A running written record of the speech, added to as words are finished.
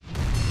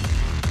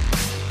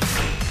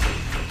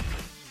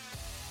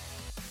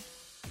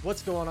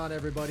What's going on,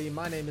 everybody?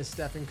 My name is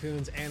Stefan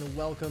Coons, and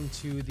welcome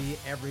to the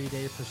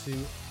Everyday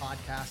Pursuit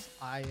podcast.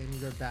 I am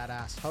your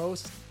badass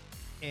host,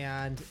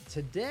 and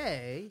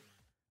today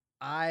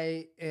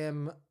I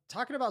am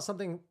talking about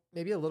something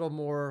maybe a little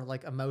more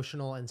like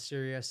emotional and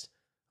serious,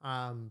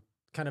 kind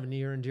of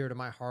near and dear to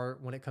my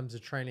heart when it comes to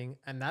training,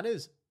 and that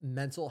is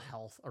mental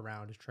health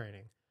around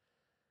training.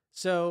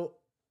 So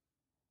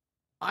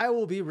I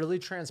will be really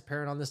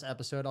transparent on this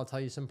episode. I'll tell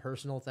you some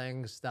personal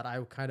things that I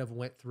kind of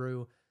went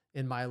through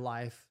in my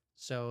life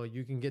so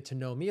you can get to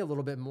know me a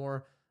little bit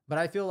more. But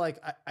I feel like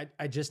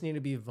I just need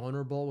to be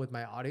vulnerable with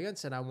my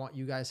audience, and I want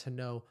you guys to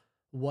know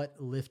what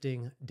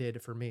lifting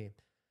did for me.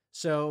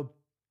 So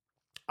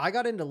I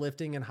got into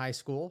lifting in high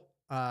school.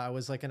 I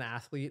was like an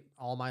athlete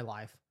all my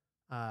life,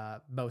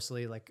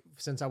 mostly like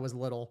since I was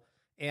little.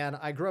 And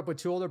I grew up with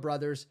two older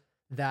brothers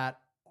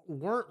that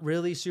weren't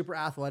really super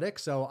athletic.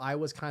 So I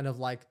was kind of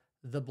like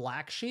the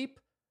black sheep,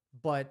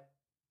 but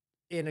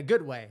in a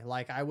good way.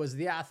 Like I was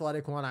the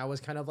athletic one. I was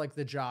kind of like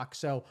the jock.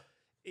 So,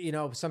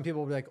 some people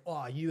will be like,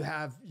 oh, you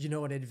have,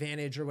 an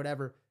advantage or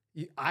whatever.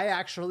 I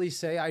actually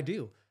say I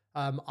do.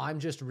 I'm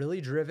just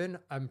really driven.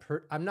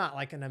 I'm not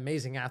like an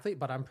amazing athlete,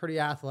 but I'm pretty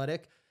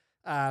athletic.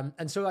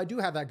 And so I do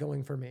have that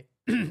going for me.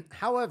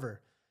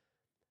 However,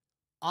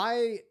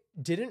 I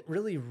didn't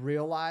really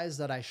realize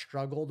that I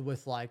struggled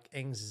with like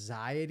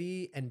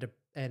anxiety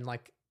and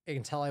like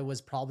until I was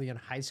probably in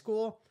high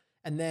school.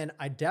 And then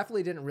I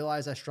definitely didn't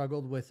realize I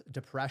struggled with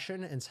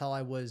depression until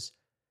I was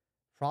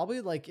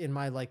probably like in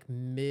my like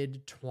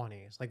mid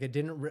 20s. Like I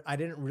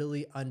didn't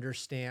really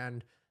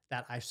understand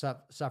that I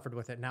suffered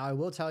with it. Now I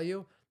will tell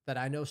you that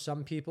I know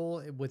some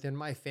people within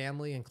my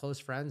family and close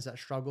friends that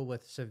struggle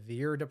with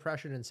severe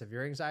depression and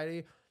severe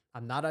anxiety.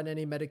 I'm not on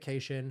any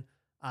medication.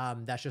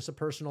 That's just a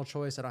personal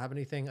choice. I don't have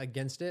anything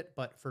against it.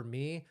 But for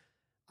me,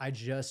 I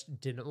just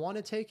didn't want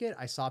to take it.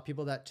 I saw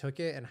people that took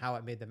it and how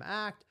it made them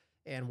act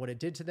and what it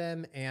did to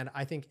them. And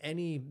I think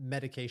any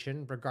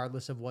medication,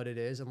 regardless of what it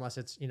is, unless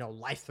it's,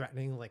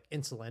 life-threatening, like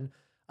insulin,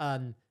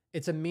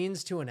 it's a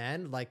means to an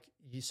end. Like,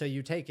 so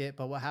you take it,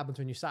 but what happens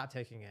when you stop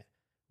taking it?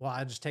 Well,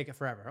 I just take it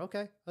forever.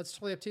 Okay, that's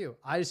totally up to you.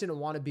 I just didn't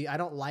want to be, I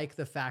don't like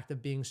the fact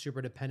of being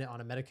super dependent on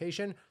a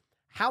medication.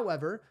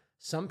 However,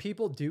 some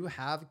people do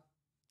have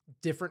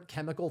different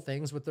chemical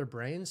things with their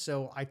brains.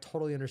 So I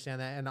totally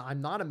understand that. And I'm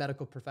not a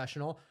medical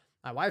professional.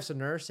 My wife's a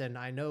nurse, and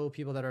I know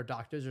people that are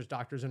doctors. There's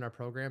doctors in our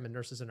program and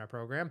nurses in our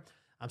program.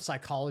 I'm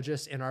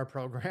psychologists in our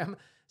program.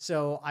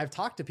 So I've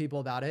talked to people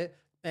about it,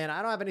 and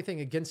I don't have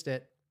anything against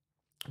it.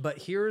 But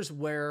here's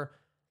where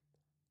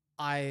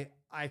I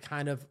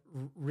kind of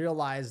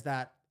realized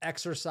that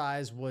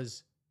exercise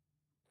was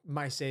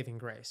my saving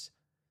grace.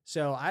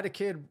 So I had a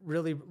kid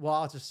really, well,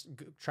 I'll just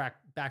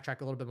backtrack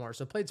a little bit more.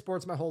 So played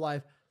sports my whole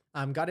life.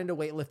 Got into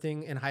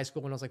weightlifting in high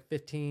school when I was like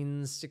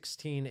 15,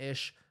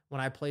 16-ish. When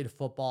I played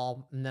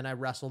football, and then I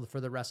wrestled for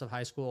the rest of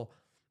high school.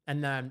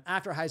 And then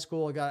after high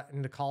school, I got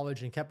into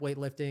college and kept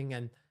weightlifting,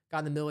 and got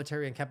in the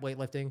military and kept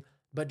weightlifting.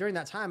 But during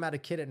that time, I had a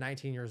kid at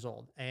 19 years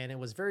old, and it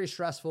was very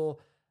stressful.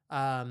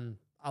 I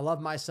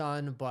love my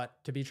son, but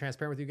to be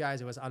transparent with you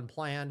guys, it was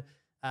unplanned.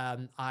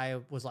 I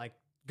was like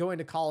going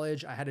to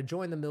college. I had to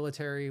join the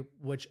military,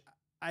 which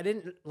I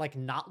didn't like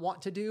not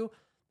want to do,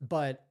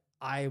 but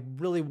I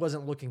really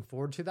wasn't looking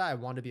forward to that. I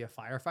wanted to be a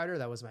firefighter.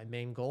 That was my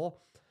main goal.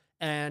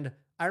 And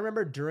I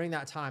remember during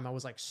that time, I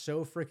was like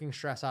so freaking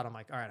stressed out. I'm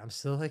like, all right, I'm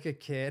still like a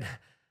kid.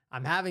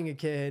 I'm having a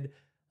kid.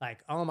 Like,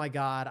 oh my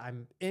God,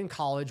 I'm in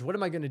college. What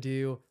am I going to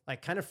do?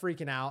 Like kind of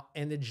freaking out.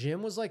 And the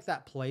gym was like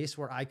that place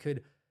where I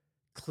could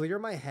clear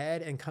my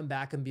head and come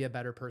back and be a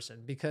better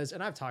person. Because,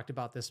 and I've talked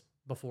about this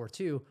before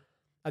too,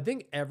 I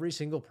think every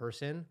single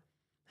person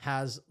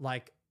has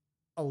like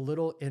a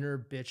little inner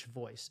bitch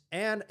voice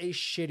and a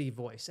shitty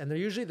voice. And they're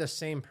usually the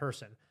same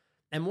person.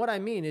 And what I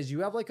mean is you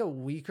have like a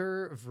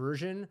weaker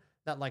version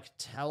that like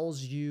tells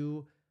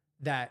you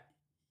that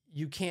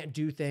you can't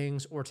do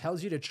things or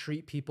tells you to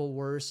treat people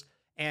worse.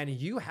 And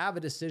you have a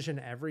decision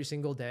every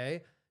single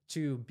day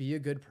to be a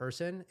good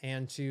person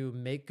and to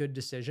make good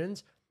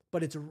decisions.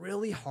 But it's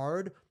really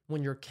hard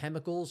when your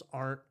chemicals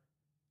aren't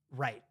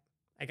right.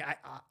 Like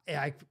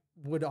I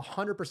would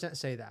 100%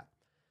 say that.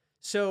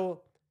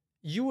 So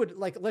you would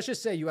like, let's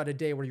just say you had a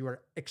day where you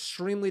were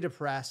extremely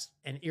depressed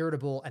and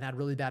irritable and had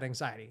really bad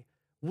anxiety.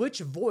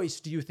 Which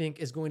voice do you think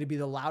is going to be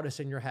the loudest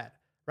in your head?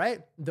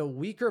 Right? The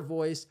weaker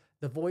voice,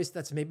 the voice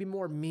that's maybe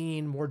more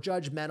mean, more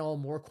judgmental,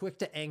 more quick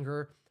to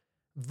anger,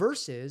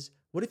 versus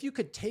what if you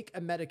could take a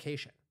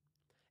medication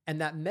and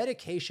that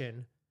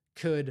medication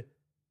could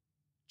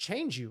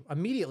change you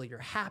immediately? You're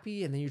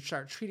happy, and then you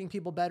start treating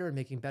people better and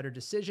making better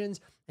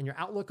decisions, and your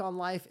outlook on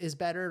life is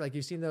better. Like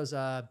you've seen those,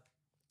 I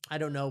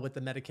don't know what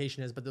the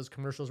medication is, but those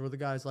commercials where the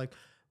guy's like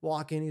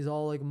walking, he's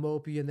all like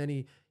mopey, and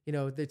then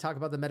they talk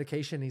about the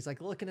medication. He's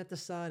like looking at the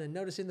sun and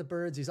noticing the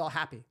birds. He's all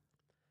happy.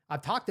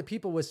 I've talked to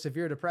people with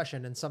severe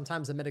depression, and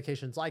sometimes the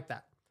medication's like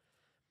that.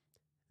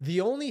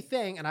 The only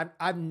thing, and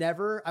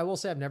I will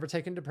say I've never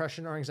taken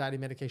depression or anxiety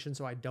medication,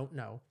 so I don't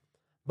know.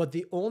 But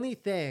the only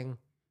thing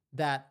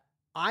that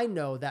I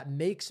know that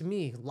makes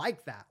me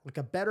like that, like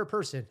a better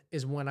person,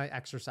 is when I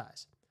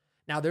exercise.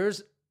 Now,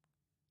 there's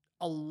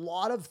a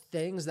lot of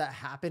things that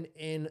happen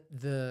in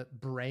the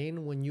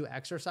brain when you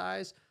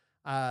exercise.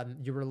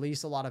 You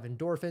release a lot of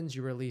endorphins,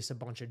 you release a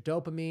bunch of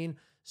dopamine.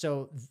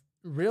 So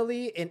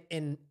really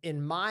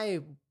in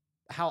my,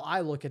 how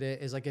I look at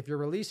it is like, if you're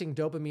releasing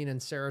dopamine and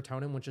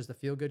serotonin, which is the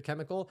feel good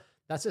chemical,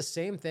 that's the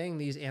same thing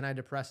these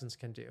antidepressants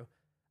can do.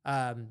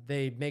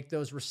 They make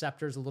those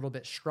receptors a little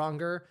bit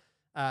stronger.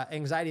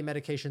 Anxiety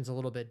medication's a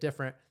little bit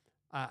different,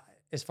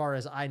 as far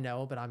as I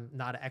know, but I'm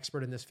not an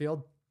expert in this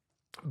field.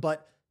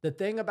 But the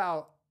thing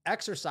about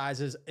exercise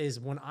is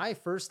when I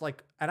first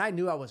and I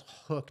knew I was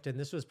hooked, and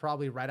this was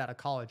probably right out of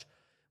college.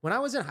 When I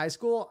was in high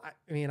school,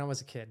 I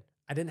was a kid.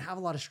 I didn't have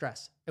a lot of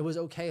stress. It was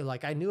okay.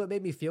 Like, I knew it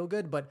made me feel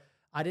good, but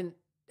I didn't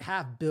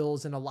have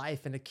bills and a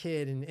life and a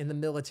kid and in the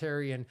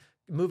military and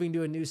moving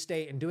to a new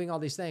state and doing all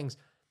these things.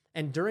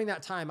 And during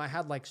that time, I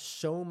had like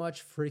so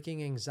much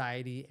freaking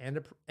anxiety,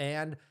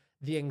 and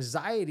the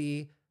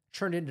anxiety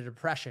turned into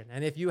depression.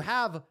 And if you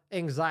have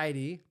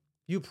anxiety,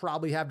 you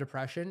probably have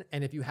depression.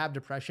 And if you have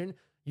depression,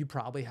 you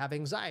probably have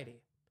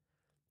anxiety.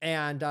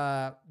 And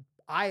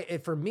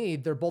for me,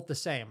 they're both the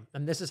same.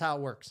 And this is how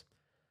it works.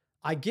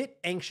 I get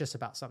anxious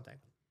about something.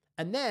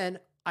 And then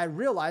I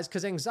realize,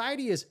 because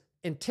anxiety is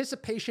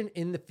anticipation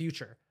in the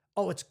future.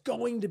 Oh, it's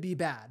going to be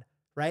bad,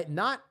 right?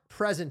 Not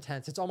present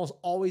tense. It's almost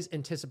always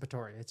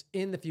anticipatory. It's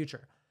in the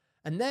future.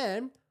 And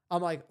then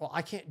I'm like, well,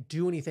 I can't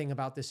do anything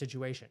about this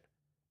situation.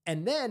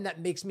 And then that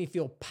makes me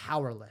feel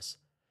powerless.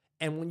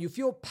 And when you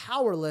feel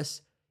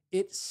powerless,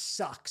 it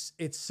sucks.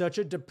 It's such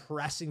a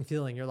depressing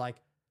feeling. You're like,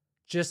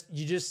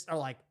 you just are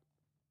like,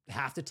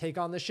 have to take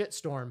on the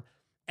shitstorm.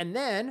 And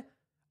then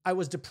I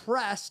was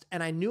depressed,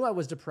 and I knew I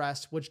was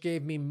depressed, which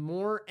gave me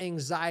more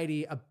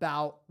anxiety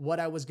about what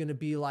I was going to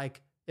be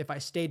like if I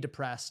stayed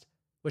depressed,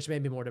 which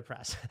made me more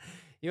depressed.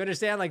 You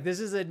understand? Like, this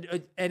is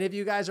and if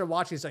you guys are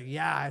watching, it's like,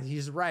 yeah,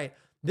 he's right.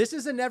 This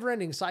is a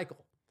never-ending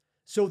cycle.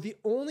 So the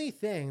only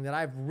thing that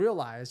I've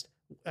realized,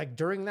 like,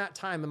 during that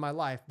time in my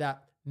life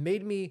that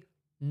made me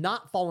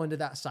not fall into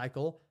that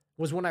cycle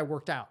was when I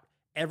worked out.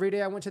 Every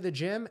day I went to the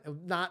gym,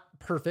 not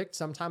perfect.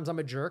 Sometimes I'm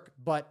a jerk,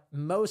 but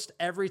most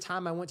every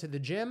time I went to the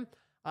gym,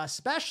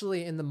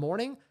 especially in the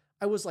morning,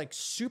 I was like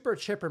super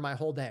chipper my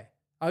whole day.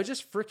 I was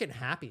just freaking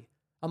happy.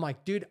 I'm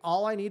like, dude,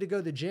 all I need to go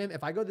to the gym.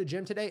 If I go to the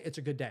gym today, it's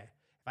a good day.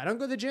 If I don't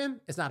go to the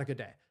gym, it's not a good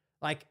day.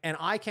 Like, and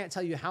I can't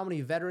tell you how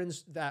many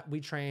veterans that we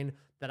train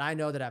that I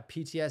know that have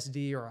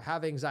PTSD or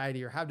have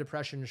anxiety or have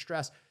depression and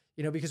stress,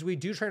 because we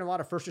do train a lot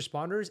of first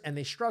responders, and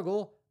they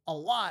struggle a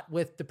lot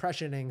with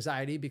depression and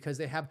anxiety because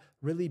they have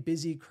really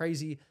busy,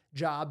 crazy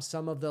jobs.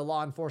 Some of the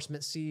law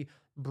enforcement see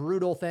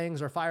brutal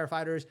things, or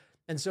firefighters.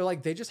 And so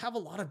like, they just have a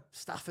lot of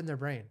stuff in their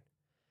brain.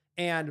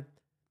 And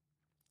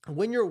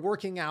when you're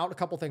working out, a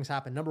couple things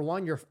happen. Number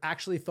one, you're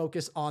actually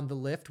focused on the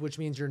lift, which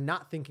means you're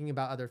not thinking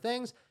about other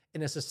things.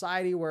 In a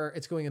society where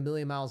it's going a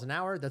million miles an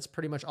hour, that's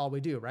pretty much all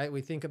we do, right?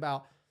 We think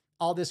about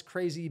all this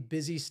crazy,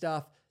 busy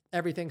stuff.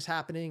 Everything's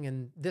happening,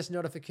 and this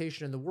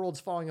notification, and the world's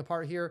falling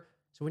apart here.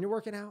 So when you're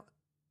working out,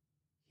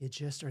 you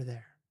just are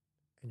there,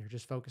 and you're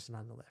just focusing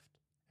on the lift,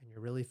 and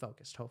you're really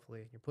focused,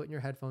 hopefully. You're putting your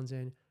headphones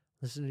in,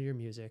 listening to your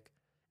music.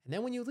 And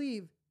then when you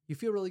leave, you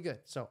feel really good.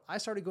 So I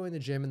started going to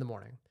the gym in the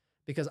morning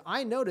because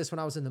I noticed when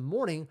I was in the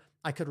morning,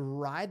 I could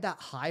ride that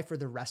high for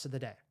the rest of the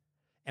day.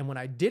 And when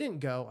I didn't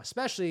go,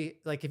 especially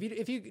like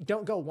if you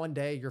don't go one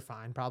day, you're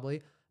fine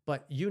probably.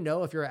 But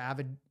if you're an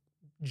avid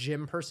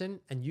gym person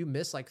and you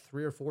miss like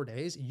 3 or 4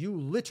 days, you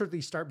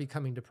literally start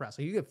becoming depressed.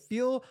 So you can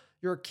feel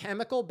your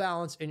chemical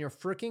balance in your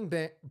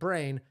freaking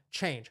brain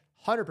change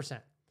 100%.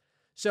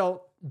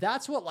 So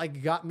that's what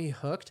like got me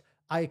hooked.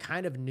 I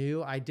kind of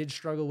knew I did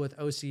struggle with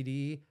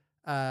OCD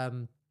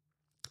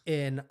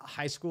in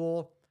high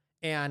school.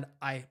 And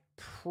I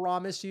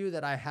promise you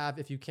that I have,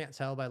 if you can't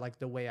tell by like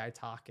the way I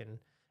talk and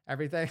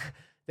everything,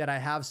 that I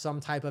have some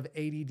type of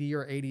ADD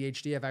or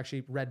ADHD. I've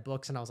actually read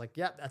books and I was like,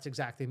 yeah, that's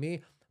exactly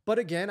me. But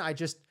again,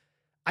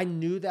 I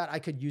knew that I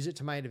could use it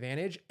to my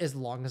advantage as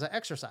long as I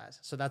exercise.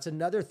 So that's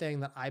another thing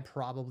that I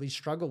probably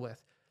struggle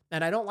with.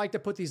 And I don't like to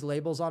put these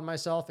labels on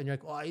myself and you're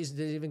like, well, I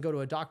didn't even go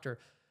to a doctor.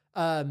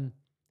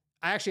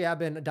 I actually have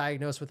been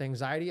diagnosed with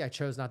anxiety. I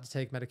chose not to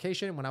take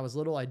medication. When I was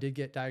little, I did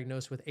get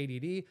diagnosed with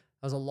ADD.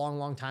 That was a long,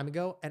 long time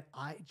ago. And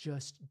I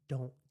just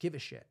don't give a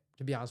shit,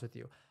 to be honest with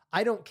you.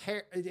 I don't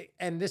care.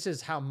 And this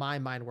is how my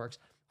mind works.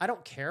 I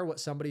don't care what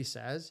somebody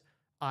says.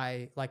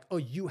 I like, oh,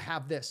 you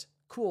have this.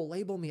 Cool,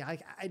 label me.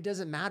 It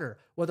doesn't matter.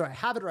 Whether I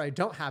have it or I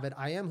don't have it,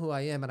 I am who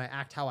I am and I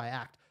act how I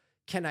act.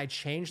 Can I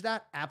change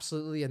that?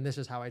 Absolutely. And this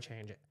is how I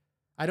change it.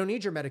 I don't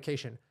need your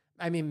medication.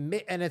 I mean,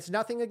 and it's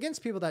nothing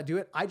against people that do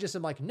it. I just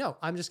am like, no,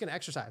 I'm just going to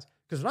exercise.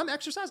 Because when I'm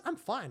exercise, I'm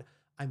fine.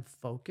 I'm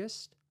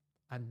focused.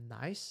 I'm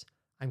nice.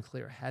 I'm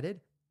clear-headed.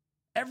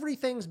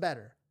 Everything's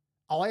better.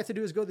 All I have to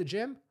do is go to the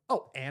gym.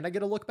 Oh, and I get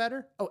to look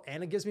better. Oh,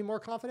 and it gives me more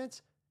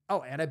confidence.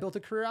 Oh, and I built a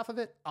career off of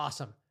it.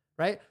 Awesome.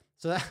 Right?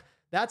 So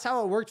that's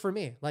how it worked for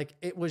me. Like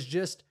it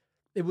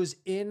was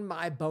in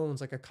my bones,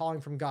 like a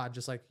calling from God,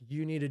 just like,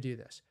 you need to do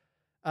this.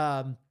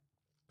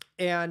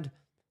 And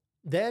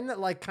then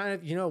like kind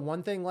of, you know,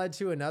 one thing led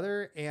to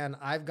another. And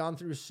I've gone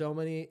through so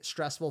many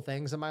stressful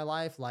things in my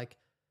life. Like,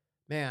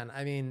 man,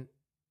 I mean,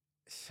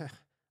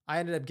 I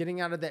ended up getting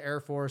out of the Air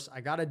Force.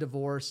 I got a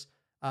divorce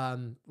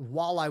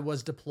while I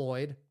was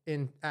deployed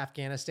in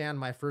Afghanistan,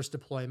 my first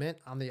deployment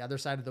on the other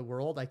side of the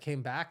world. I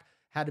came back,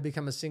 had to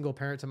become a single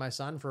parent to my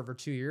son for over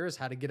 2 years,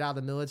 had to get out of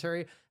the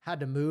military, had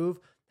to move,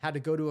 had to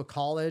go to a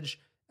college,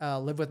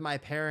 live with my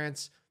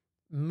parents,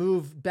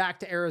 move back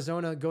to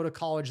Arizona, go to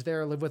college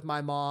there, live with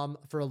my mom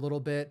for a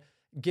little bit,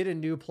 get a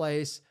new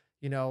place.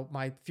 You know,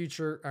 my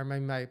future or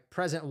my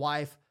present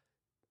wife,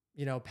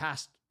 you know,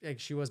 passed, like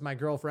she was my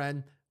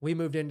girlfriend. We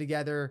moved in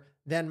together.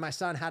 Then my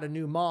son had a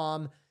new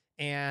mom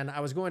and I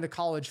was going to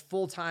college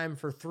full time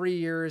for 3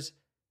 years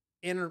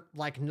in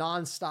like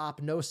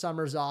nonstop, no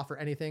summers off or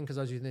anything because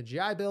I was using the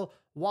GI Bill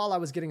while I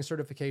was getting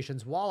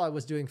certifications, while I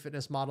was doing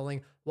fitness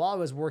modeling, while I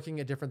was working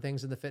at different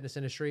things in the fitness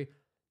industry.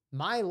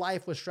 My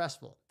life was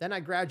stressful. Then I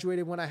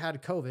graduated when I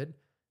had COVID,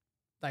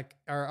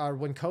 or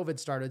when COVID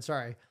started,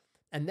 sorry.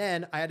 And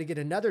then I had to get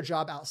another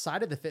job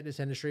outside of the fitness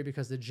industry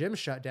because the gym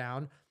shut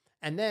down.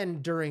 And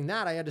then during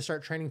that, I had to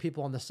start training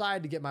people on the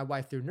side to get my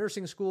wife through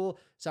nursing school.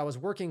 So I was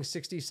working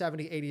 60,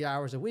 70, 80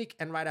 hours a week.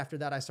 And right after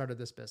that, I started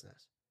this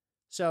business.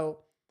 So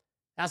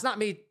that's not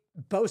me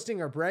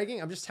boasting or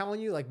bragging. I'm just telling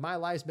you, like, my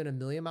life's been a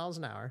million miles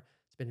an hour.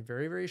 It's been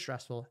very, very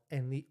stressful.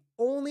 And the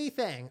only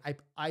thing,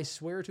 I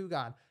swear to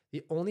God,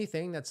 the only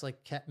thing that's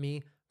like kept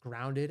me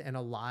grounded and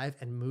alive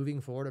and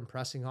moving forward and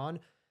pressing on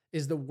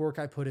is the work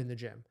I put in the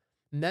gym.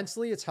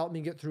 Mentally, it's helped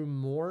me get through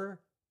more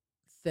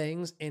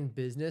things in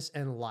business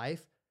and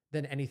life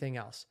than anything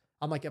else.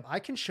 I'm like, if I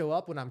can show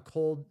up when I'm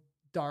cold,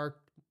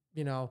 dark,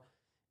 you know,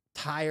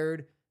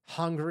 tired,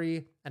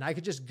 hungry, and I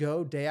could just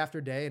go day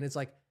after day, and it's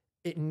like,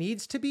 it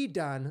needs to be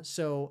done.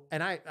 So,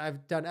 and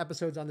I've done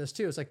episodes on this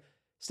too. It's like,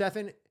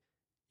 Stefan,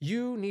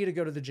 you need to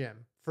go to the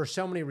gym for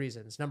so many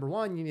reasons. Number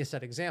one, you need to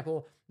set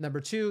example. Number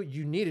two,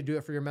 you need to do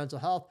it for your mental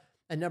health.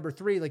 And number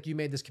three, like, you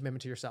made this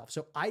commitment to yourself.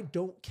 So I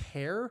don't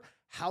care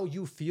how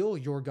you feel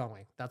you're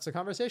going. That's the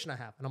conversation I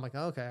have. And I'm like,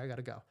 oh, okay, I got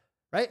to go.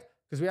 Right?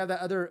 Because we have that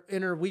other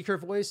inner weaker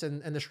voice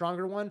and the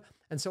stronger one.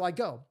 And so I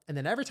go. And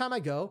then every time I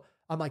go,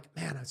 I'm like,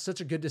 man, it's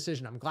such a good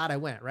decision. I'm glad I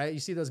went, right? You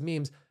see those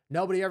memes.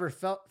 Nobody ever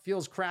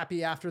feels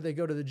crappy after they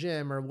go to the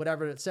gym or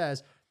whatever it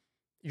says.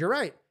 You're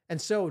right.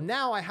 And so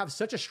now I have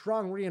such a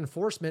strong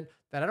reinforcement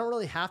that I don't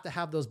really have to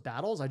have those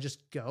battles. I just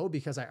go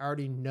because I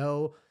already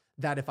know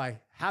that if I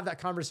have that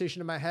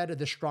conversation in my head,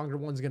 the stronger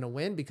one's going to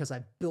win because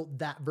I built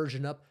that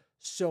version up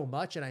so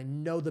much and I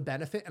know the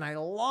benefit and I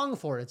long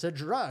for it. It's a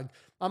drug.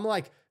 I'm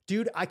like,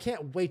 dude, I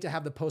can't wait to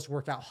have the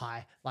post-workout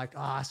high. Like,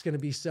 it's going to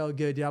be so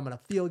good. Dude, I'm going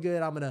to feel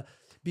good. I'm going to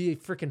be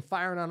freaking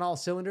firing on all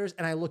cylinders.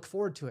 And I look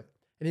forward to it.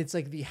 And it's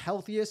like the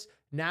healthiest,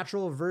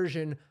 natural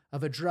version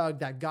of a drug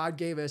that God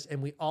gave us,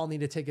 and we all need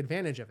to take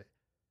advantage of it.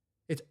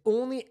 It's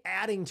only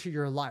adding to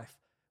your life.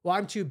 Well,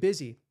 I'm too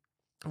busy.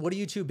 What are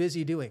you too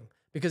busy doing?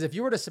 Because if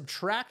you were to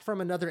subtract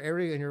from another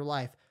area in your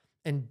life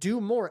and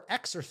do more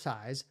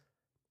exercise,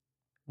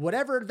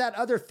 whatever that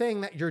other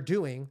thing that you're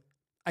doing,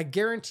 I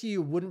guarantee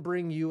you wouldn't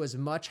bring you as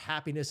much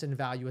happiness and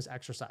value as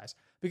exercise.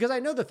 Because I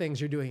know the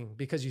things you're doing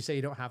because you say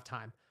you don't have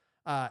time.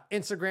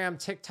 Instagram,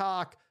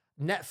 TikTok,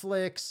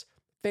 Netflix,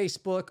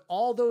 Facebook,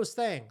 all those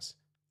things,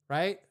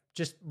 right?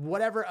 Just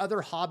whatever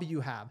other hobby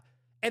you have.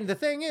 And the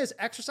thing is,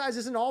 exercise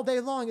isn't all day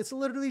long. It's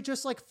literally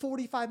just like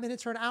 45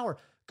 minutes or an hour.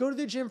 Go to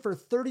the gym for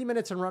 30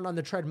 minutes and run on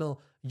the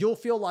treadmill. You'll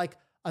feel like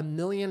 $1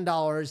 million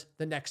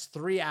the next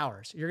 3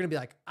 hours. You're going to be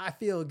like, I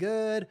feel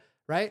good,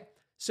 right?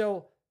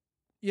 So,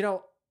 you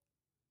know,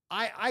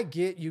 I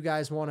get you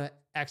guys want to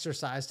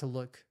exercise to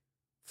look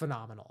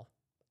phenomenal.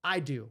 I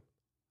do.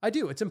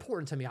 It's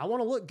important to me. I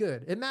want to look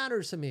good. It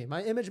matters to me.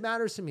 My image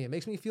matters to me. It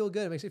makes me feel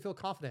good. It makes me feel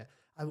confident.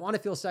 I want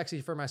to feel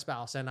sexy for my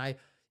spouse. And I,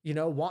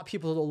 want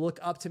people to look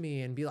up to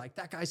me and be like,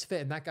 that guy's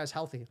fit and that guy's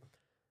healthy.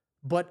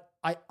 But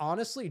I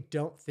honestly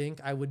don't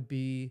think I would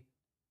be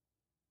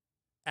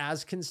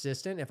as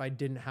consistent if I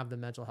didn't have the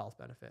mental health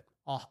benefit.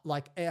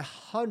 Like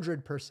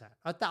 100%,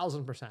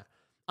 1,000%.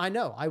 I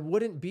know I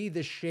wouldn't be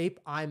the shape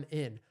I'm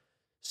in.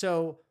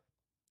 So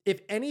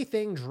if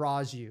anything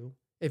draws you,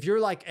 if you're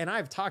like, and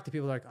I've talked to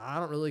people like, I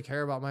don't really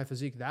care about my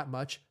physique that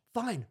much.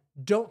 Fine.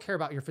 Don't care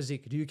about your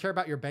physique. Do you care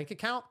about your bank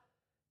account?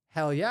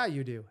 Hell yeah,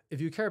 you do.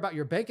 If you care about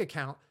your bank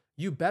account,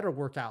 you better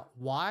work out.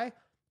 Why?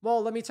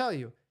 Well, let me tell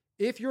you,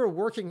 if you're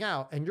working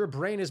out and your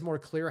brain is more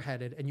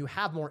clear-headed and you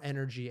have more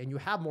energy and you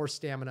have more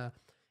stamina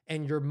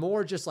and you're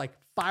more just like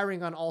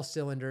firing on all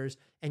cylinders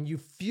and you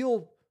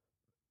feel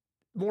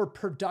more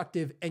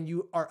productive and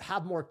you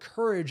have more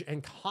courage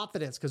and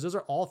confidence, because those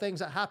are all things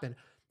that happen,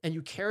 and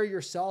you carry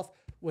yourself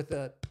with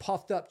a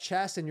puffed up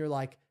chest and you're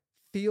like,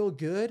 feel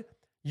good,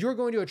 you're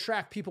going to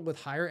attract people with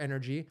higher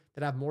energy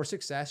that have more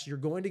success. You're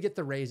going to get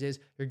the raises.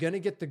 You're going to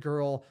get the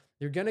girl.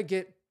 You're going to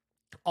get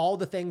all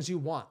the things you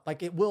want.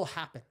 Like, it will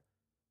happen.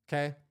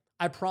 Okay.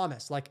 I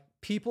promise. Like,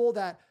 people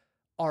that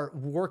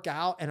work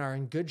out and are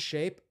in good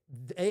shape,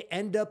 they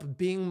end up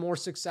being more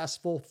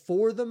successful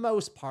for the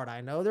most part.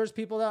 I know there's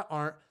people that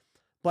aren't,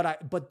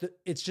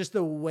 It's just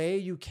the way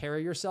you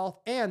carry yourself.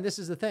 And this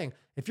is the thing.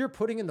 If you're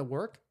putting in the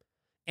work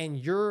and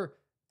you're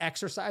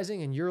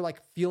exercising and you're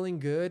like feeling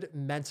good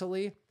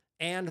mentally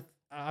and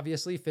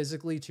obviously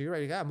physically too,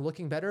 right? Yeah, I'm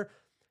looking better.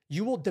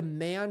 You will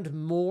demand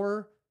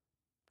more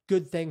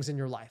good things in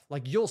your life.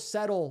 Like you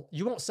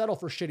won't settle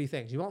for shitty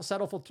things. You won't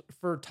settle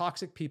for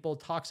toxic people,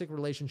 toxic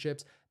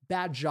relationships,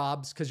 bad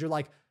jobs. Cause you're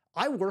like,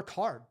 I work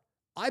hard.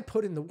 I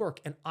put in the work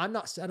and I'm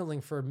not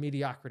settling for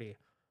mediocrity.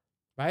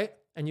 Right.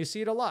 And you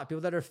see it a lot.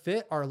 People that are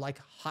fit are like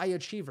high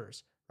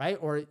achievers, right?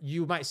 Or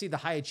you might see the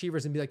high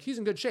achievers and be like, he's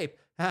in good shape.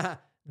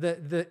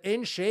 The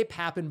in shape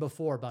happened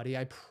before, buddy.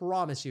 I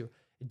promise you.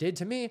 It did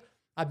to me.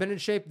 I've been in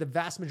shape the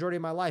vast majority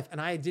of my life and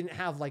I didn't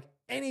have like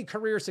any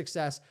career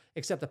success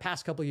except the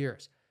past couple of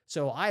years.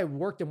 So I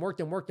worked and was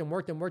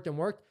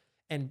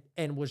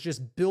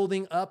just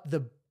building up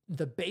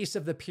the base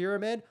of the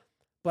pyramid,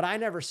 but I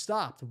never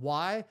stopped.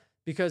 Why?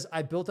 Because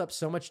I built up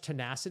so much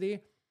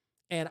tenacity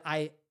and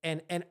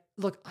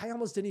look, I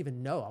almost didn't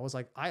even know. I was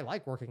like, I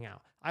like working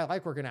out.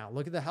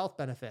 Look at the health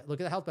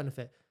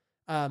benefit.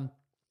 And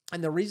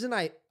the reason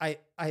I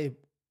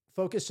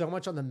focus so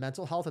much on the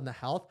mental health and the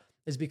health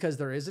is because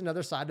there is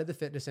another side of the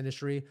fitness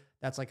industry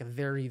that's like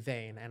very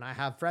vain. And I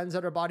have friends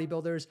that are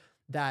bodybuilders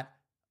that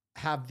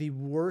have the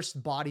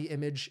worst body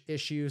image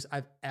issues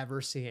I've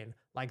ever seen.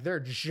 Like they're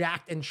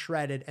jacked and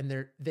shredded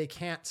and they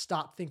can't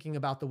stop thinking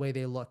about the way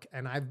they look.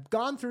 And I've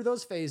gone through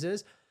those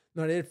phases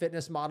when I did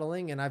fitness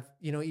modeling and I've,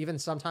 even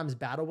sometimes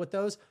battled with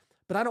those,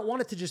 but I don't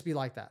want it to just be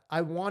like that.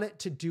 I want it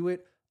to do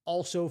it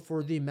also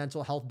for the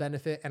mental health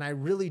benefit. And I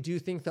really do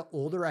think the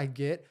older I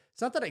get,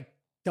 it's not that I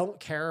don't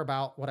care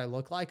about what I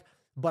look like,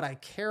 but I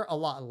care a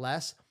lot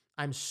less.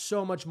 I'm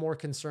so much more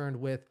concerned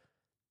with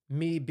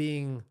me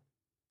being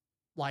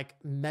like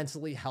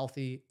mentally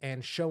healthy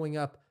and showing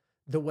up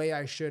the way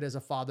I should as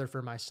a father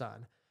for my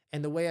son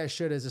and the way I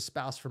should as a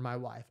spouse for my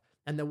wife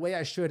and the way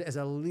I should as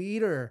a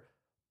leader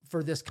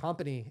for this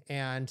company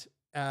and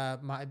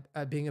my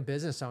being a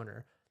business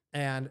owner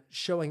and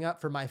showing up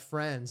for my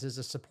friends as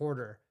a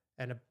supporter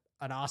and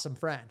an awesome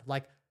friend.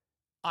 Like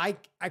I'm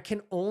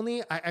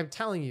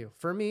telling you,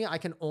 for me, I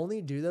can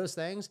only do those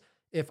things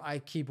if I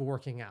keep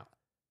working out.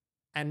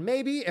 And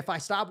maybe if I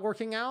stop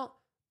working out,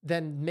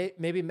 then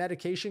maybe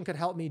medication could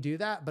help me do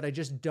that. But I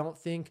just don't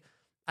think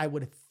I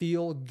would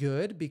feel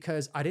good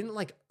because I didn't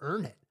like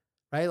earn it,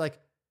 right? Like,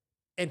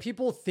 and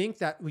people think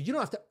that you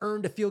don't have to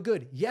earn to feel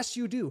good. Yes,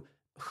 you do.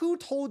 Who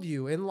told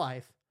you in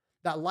life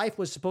that life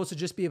was supposed to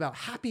just be about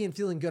happy and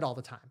feeling good all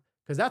the time?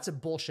 Because that's a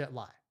bullshit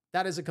lie.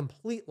 That is a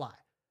complete lie.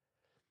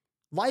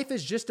 Life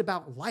is just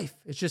about life.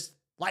 It's just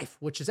life,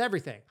 which is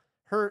everything.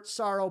 Hurt,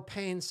 sorrow,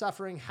 pain,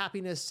 suffering,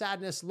 happiness,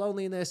 sadness,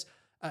 loneliness,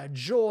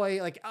 joy,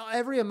 like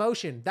every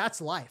emotion,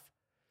 that's life.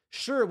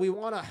 Sure, we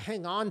want to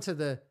hang on to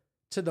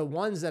the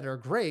ones that are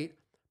great,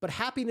 but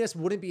happiness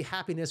wouldn't be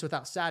happiness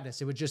without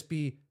sadness. It would just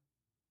be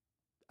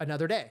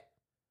another day,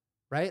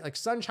 right? Like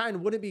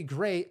sunshine wouldn't be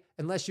great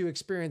unless you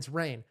experience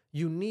rain.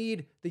 You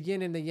need the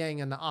yin and the yang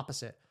and the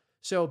opposite.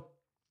 So,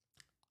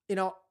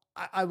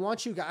 I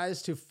want you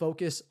guys to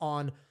focus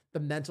on the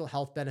mental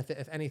health benefit,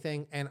 if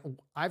anything. And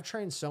I've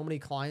trained so many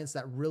clients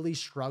that really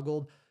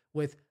struggled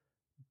with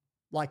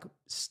like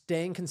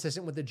staying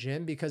consistent with the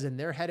gym because in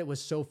their head, it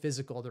was so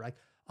physical. They're like,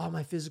 oh,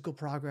 my physical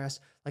progress,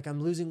 like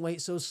I'm losing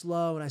weight so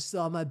slow and I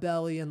still have my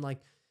belly and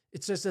like,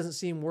 it just doesn't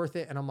seem worth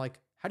it. And I'm like,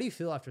 how do you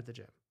feel after the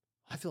gym?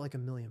 I feel like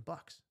 $1 million.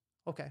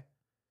 Okay.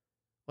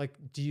 Like,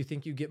 do you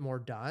think you get more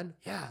done?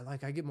 Yeah.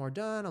 Like I get more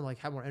done. I'm like,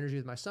 have more energy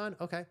with my son.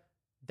 Okay.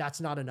 That's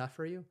not enough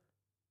for you.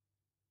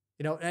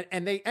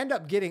 And they end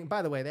up getting,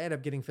 by the way, they end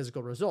up getting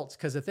physical results.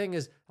 Cause the thing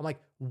is, I'm like,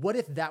 what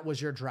if that was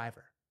your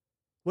driver?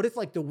 What if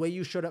like the way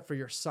you showed up for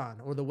your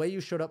son or the way you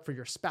showed up for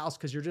your spouse,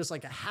 cause you're just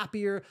like a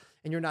happier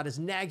and you're not as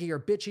naggy or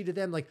bitchy to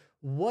them. Like,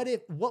 what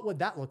would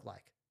that look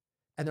like?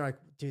 And they're like,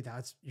 dude,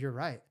 you're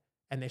right.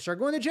 And they start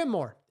going to the gym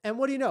more. And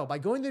what do you know? By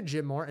going to the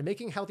gym more and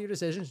making healthier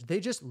decisions, they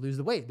just lose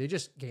the weight. They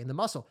just gain the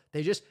muscle.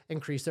 They just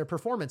increase their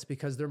performance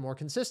because they're more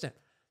consistent.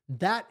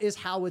 That is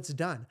how it's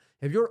done.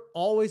 If you're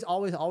always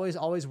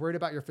worried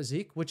about your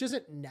physique, which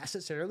isn't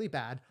necessarily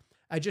bad,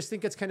 I just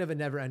think it's kind of a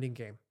never-ending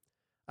game.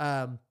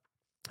 And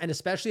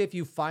especially if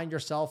you find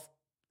yourself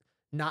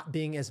not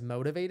being as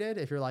motivated,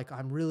 if you're like,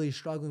 I'm really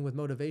struggling with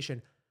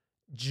motivation,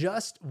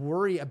 just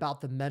worry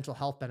about the mental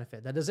health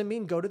benefit. That doesn't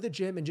mean go to the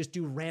gym and just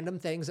do random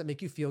things that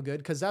make you feel good,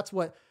 because that's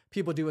what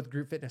people do with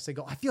group fitness. They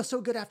go, I feel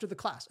so good after the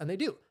class. And they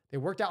do. They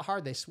worked out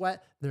hard, they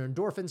sweat, their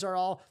endorphins are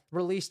all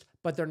released,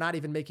 but they're not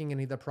even making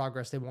any of the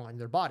progress they want in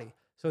their body.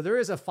 So there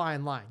is a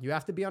fine line. You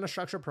have to be on a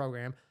structured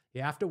program.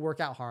 You have to work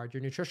out hard.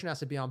 Your nutrition has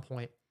to be on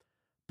point,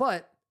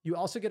 but you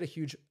also get a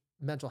huge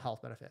mental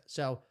health benefit.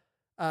 So,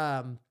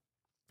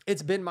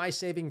 it's been my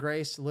saving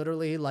grace.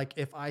 Literally, like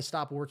if I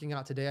stop working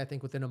out today, I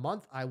think within a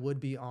month, I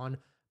would be on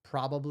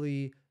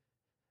probably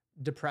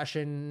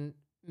depression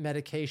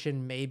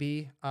medication,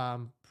 maybe,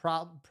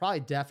 probably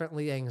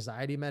definitely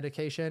anxiety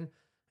medication.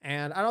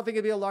 And I don't think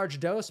it'd be a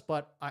large dose,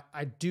 but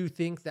I do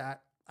think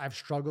that I've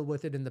struggled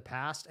with it in the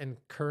past and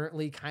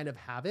currently kind of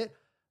have it,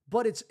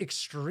 but it's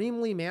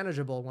extremely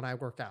manageable when I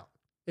work out.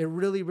 It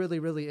really, really,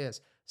 really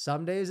is.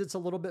 Some days it's a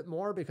little bit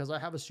more because I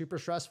have a super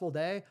stressful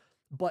day,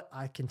 but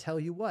I can tell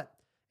you what,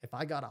 if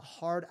I got a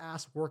hard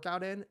ass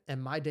workout in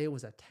and my day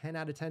was a 10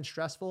 out of 10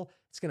 stressful,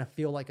 it's going to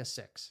feel like a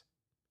 6.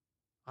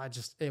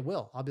 It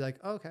will. I'll be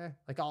like, okay,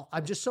 like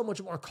I'm just so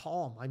much more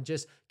calm. I'm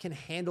just can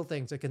handle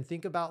things. I can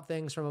think about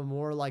things from a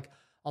more like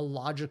a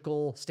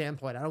logical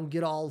standpoint. I don't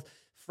get all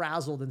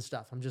frazzled and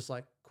stuff. I'm just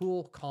like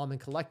cool, calm, and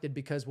collected,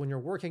 because when you're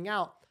working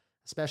out,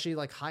 especially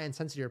like high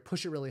intensity or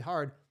push it really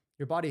hard,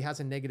 your body has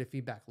a negative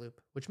feedback loop,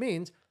 which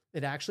means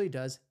it actually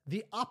does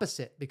the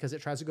opposite because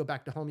it tries to go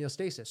back to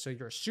homeostasis. So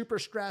you're super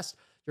stressed,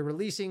 you're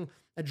releasing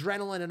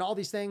adrenaline and all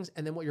these things.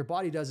 And then what your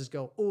body does is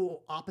go,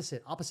 oh,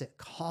 opposite,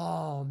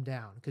 calm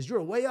down. Because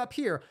you're way up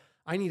here.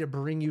 I need to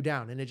bring you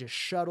down. And it just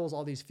shuttles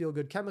all these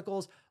feel-good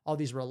chemicals, all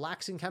these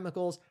relaxing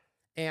chemicals.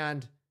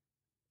 And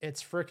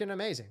it's freaking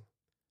amazing.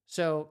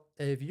 So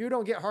if you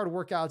don't get hard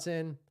workouts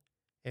in,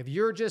 if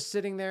you're just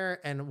sitting there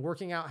and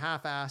working out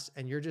half-assed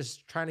and you're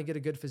just trying to get a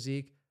good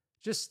physique,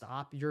 just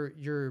stop.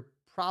 You're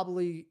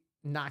probably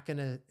not going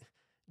to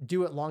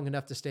do it long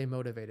enough to stay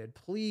motivated.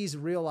 Please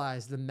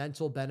realize the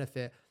mental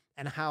benefit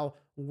and how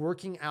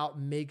working out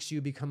makes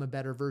you become a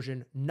better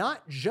version,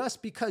 not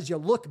just because you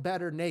look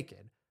better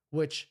naked,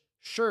 which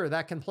sure,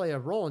 that can play a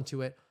role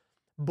into it,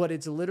 but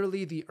it's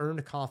literally the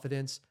earned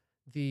confidence,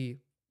 the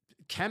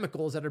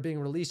chemicals that are being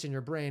released in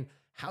your brain,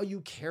 how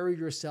you carry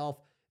yourself,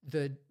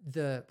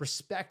 the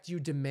respect you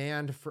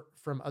demand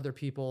from other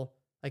people.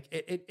 Like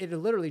it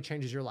literally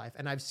changes your life.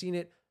 And I've seen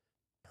it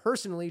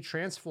personally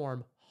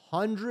transform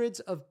hundreds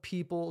of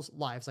people's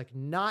lives, like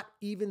not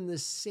even the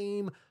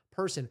same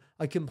person,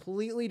 a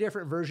completely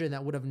different version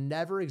that would have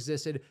never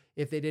existed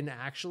if they didn't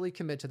actually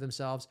commit to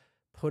themselves,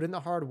 put in the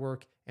hard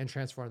work, and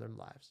transform their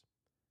lives.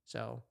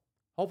 So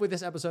hopefully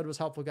this episode was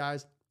helpful,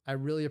 guys. I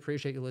really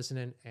appreciate you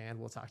listening, and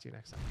we'll talk to you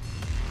next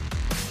time.